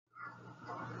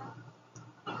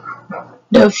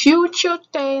The future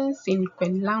tense in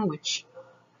Nkwen language.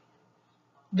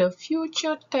 The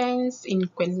future tense in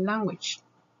Nkwen language.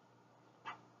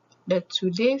 The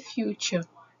today future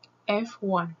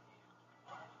F1.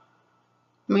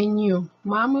 Menu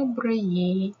mama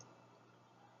breye.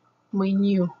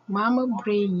 Menu mama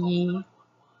breye.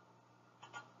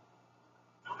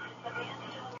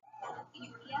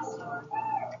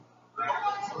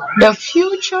 The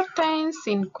future tense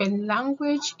in Nkwen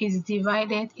language is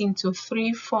divided into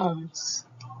three forms.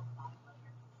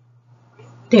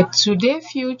 The today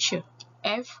future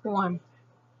F1.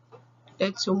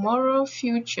 The tomorrow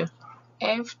future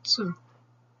F2.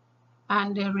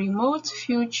 And the remote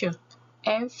future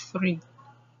F3,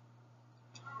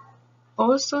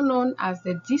 also known as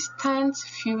the distant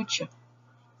future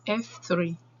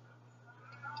F3.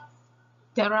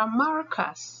 There are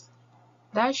markers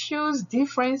that shows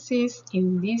differences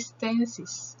in these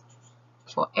tenses.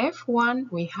 For F1,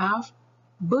 we have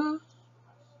B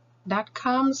that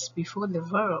comes before the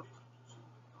verb.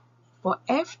 For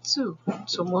F2,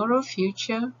 tomorrow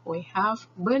future, we have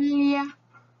belia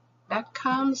that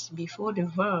comes before the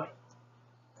verb.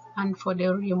 And for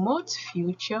the remote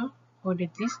future or the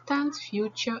distant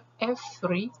future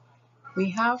F3, we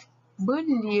have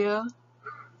belia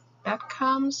that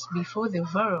comes before the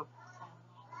verb.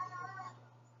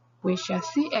 We shall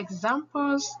see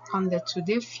examples on the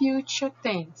today future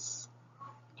tense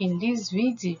in this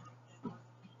video,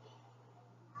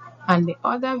 and the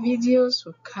other videos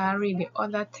will carry the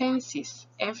other tenses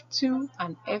F2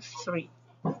 and F3.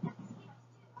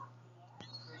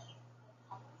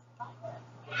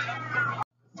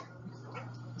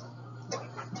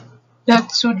 The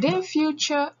today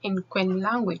future in Nkwen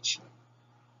language.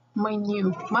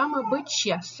 Menu mama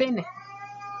butchia sene.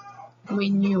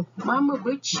 Menu mama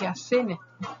butchia sene.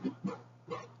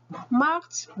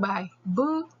 Marked by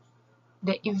B.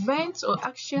 The events or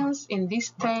actions in this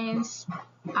tense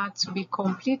are to be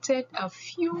completed a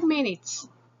few minutes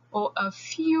or a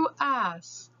few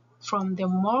hours from the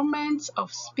moment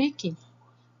of speaking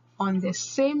on the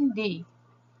same day.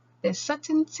 The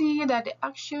certainty that the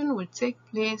action will take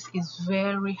place is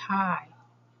very high.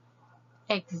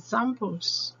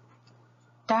 Examples.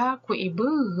 Ta ku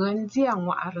ibu rendi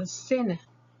angwa arsene.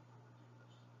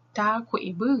 Ta ku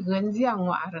ibu rendi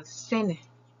angwa arsene.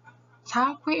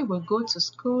 Takwe will go to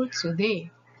school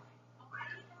today.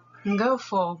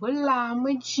 Ngafo bula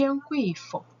mjian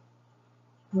kuifo.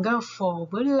 Ngafo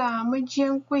bula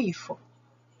mjian kuifo.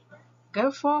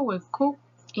 Ngafo will cook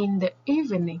in the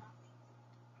evening.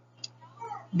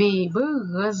 Baby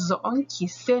rezo on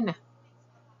kisena.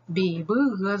 Baby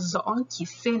rezo on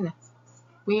kisena.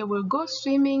 We will go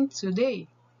swimming today.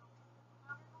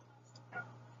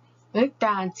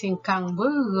 Tantin kang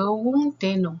buru wung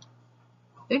teno.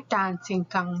 Tantin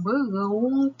kang buru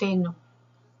wung teno.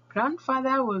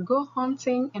 Grandfather will go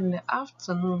hunting in the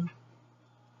afternoon.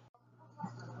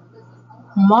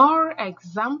 More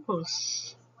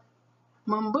examples.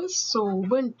 Mambuso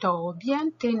bento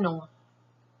bien teno.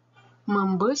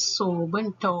 Mambuso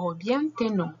bento bien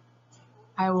teno.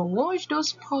 I will wash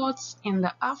those pots in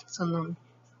the afternoon.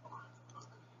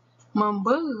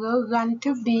 Mamburu gan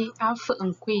to be afu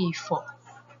nkweifo.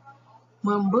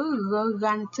 Mamburu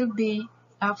gan to be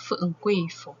afu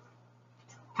nkweifo.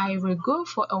 I will go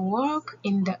for a walk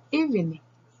in the evening.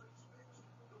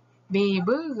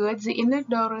 Baby ready in the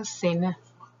door sena.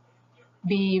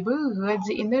 Baby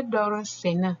ready in the door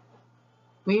sena.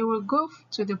 We will go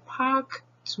to the park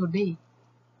today.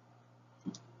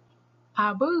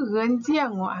 Abu rendi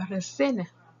ango arasena.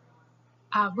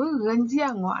 Abu rendi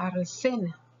ango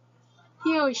arasena.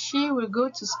 He or she will go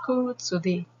to school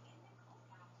today.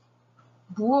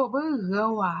 Buobu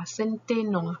rewa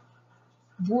senteno.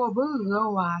 Buobu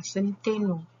rewa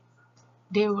senteno.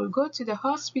 They will go to the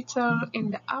hospital in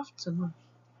the afternoon.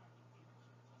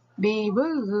 Baby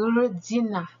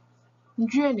redina.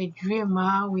 Njene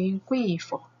drema win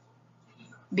queefo.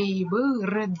 Baby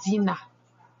redina.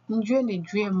 Njene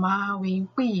drema win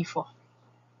queefo.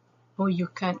 Or you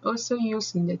can also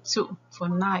use the two for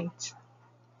night.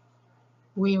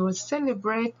 We will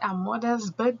celebrate our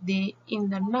mother's birthday in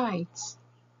the night.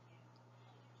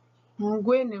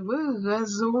 Nkwen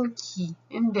rezonki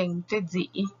ndengte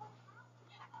di.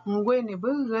 Nkwen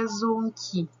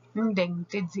rezonki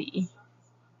ndengte di.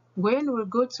 Nkwen will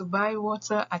go to buy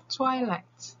water at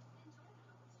twilight.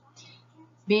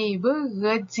 Baby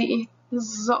redi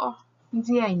zo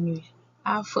ndi anywe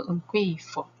afu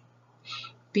nkweifo.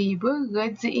 Baby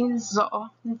redi zo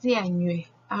ndi anywe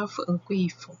afu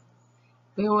nkweifo.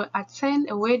 We will attend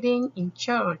a wedding in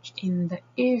church in the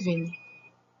evening.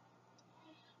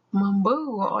 Mambo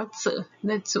wo otu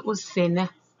netu usena.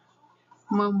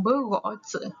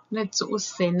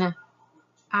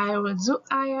 I will do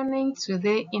ironing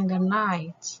today in the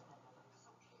night.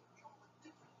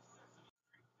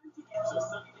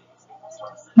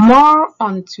 More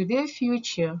on today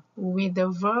future with the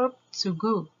verb to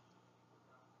go.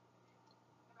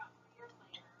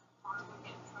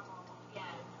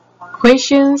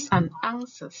 Questions and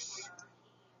answers.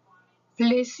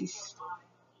 Places.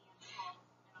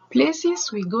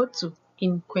 Places we go to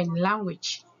in Nkwen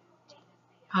language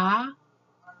are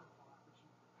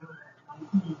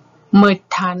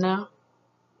Metana,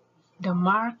 the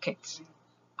market,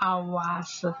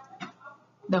 Awase,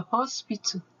 the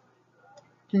hospital,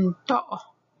 Nto,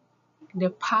 the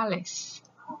palace,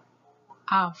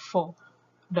 Afo,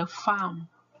 the farm,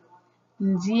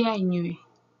 Nzianywe,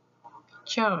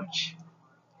 church,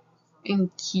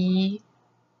 Nki,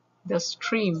 the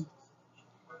stream,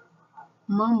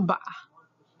 Mumba,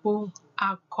 O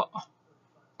Ako,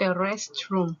 the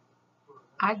restroom,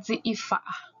 Adzi Ifa,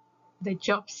 the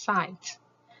job site,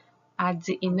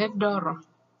 Adzi Inedoro,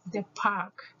 the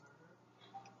park,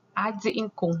 Adzi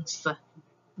Inkonsa,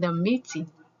 the meeting,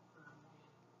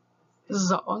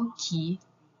 Zoonki,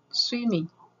 swimming,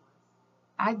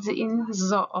 Adzi in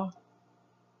Zoo,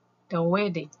 the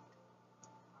wedding,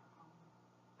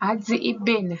 Adzi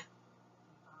Ibene,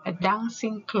 a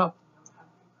dancing club.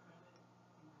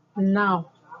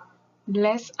 Now,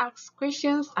 let's ask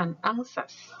questions and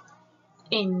answers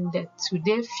in the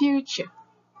today future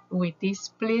with these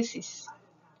places.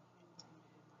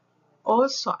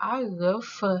 Also, I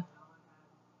refer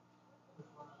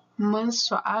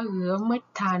Metana.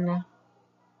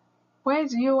 Where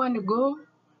do you want to go?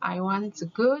 I want to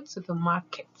go to the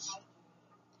market.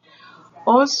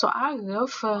 Also, I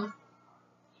refer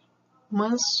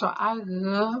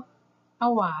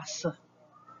Awase.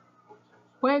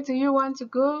 Where do you want to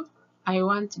go? I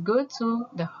want to go to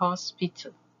the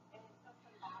hospital.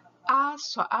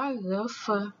 Also, I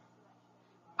refer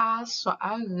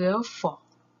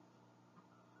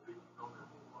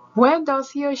Where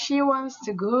does he or she wants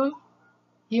to go?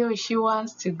 He or she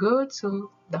wants to go to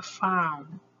the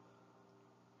farm.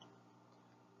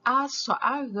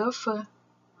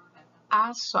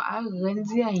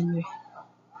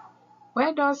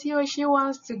 Where does he or she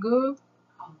wants to go?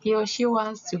 He or she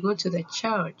wants to go to the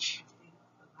church.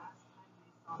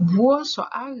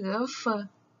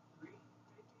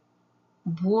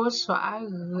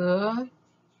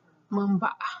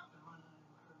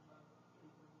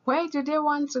 Where do they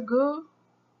want to go?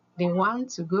 They want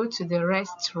to go to the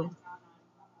restroom.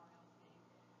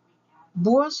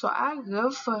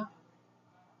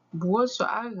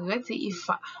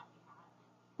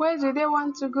 Where do they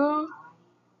want to go?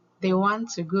 They want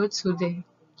to go to the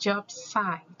job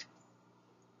site.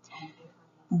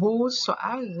 Where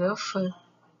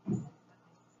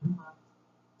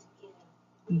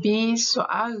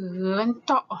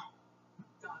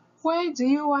do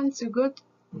you want to go?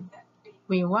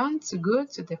 We want to go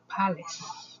to the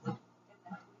palace.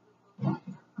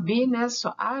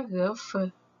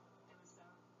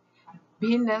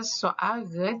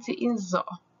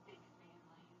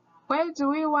 Where do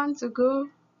we want to go?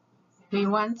 We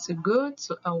want to go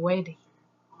to a wedding.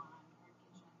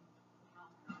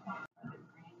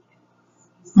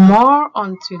 More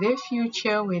on today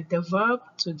future with the verb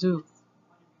to do.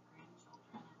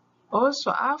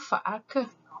 Also afa aka.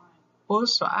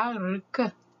 Also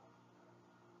arika.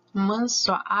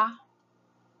 Mensoa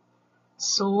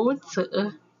so te.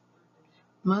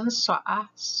 Mensoa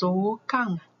so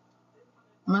kang.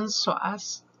 Mensoa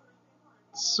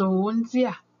so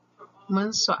nzia.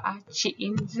 Mensoa chi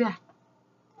nzia.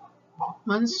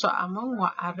 Mensoa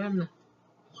mengwa arana.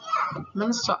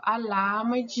 Mensoa la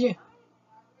maji.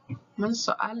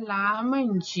 Mensoa la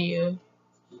manji.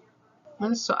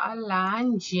 Mensoa la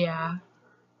njia.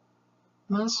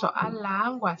 Mensoa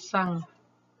la ngwasang.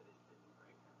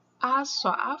 Aso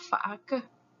afa aka.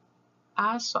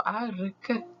 Aso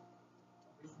arika.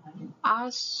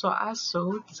 Aso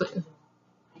te.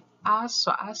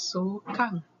 Aso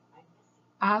kang.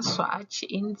 Aso chi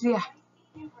nzia.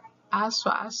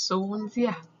 Aso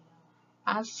nzia.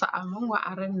 Asa amengwa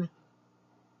arana.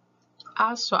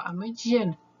 Aso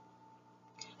amajian.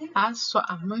 Aso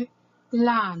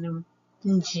amalanum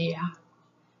njia.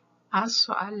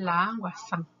 Aso ala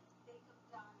ngwasang.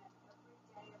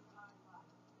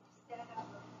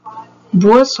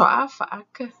 Buoso afa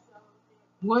aka.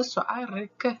 Buoso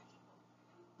arika.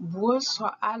 Buoso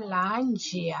ala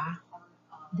njia.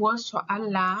 Buoso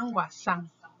ala ngwasang.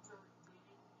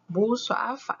 Buoso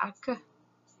afa aka.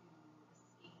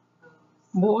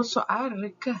 Buoso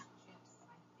arika.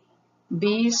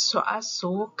 Biso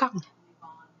aso kang.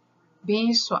 Bi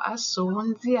so aso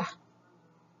ndị a.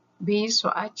 Bi so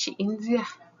achị ndị a.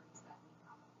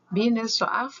 Bi ne so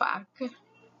afa ake.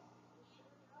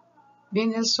 Bi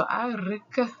ne so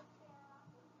arike.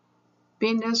 Bi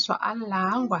ne so ala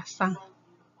ngwasan.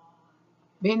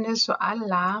 Bi ne so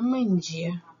ala menjie.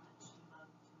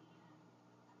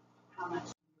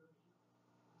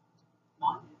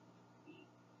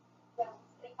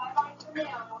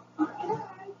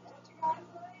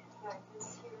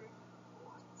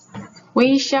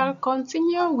 We shall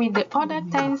continue with the other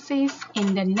tenses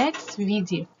in the next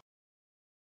video.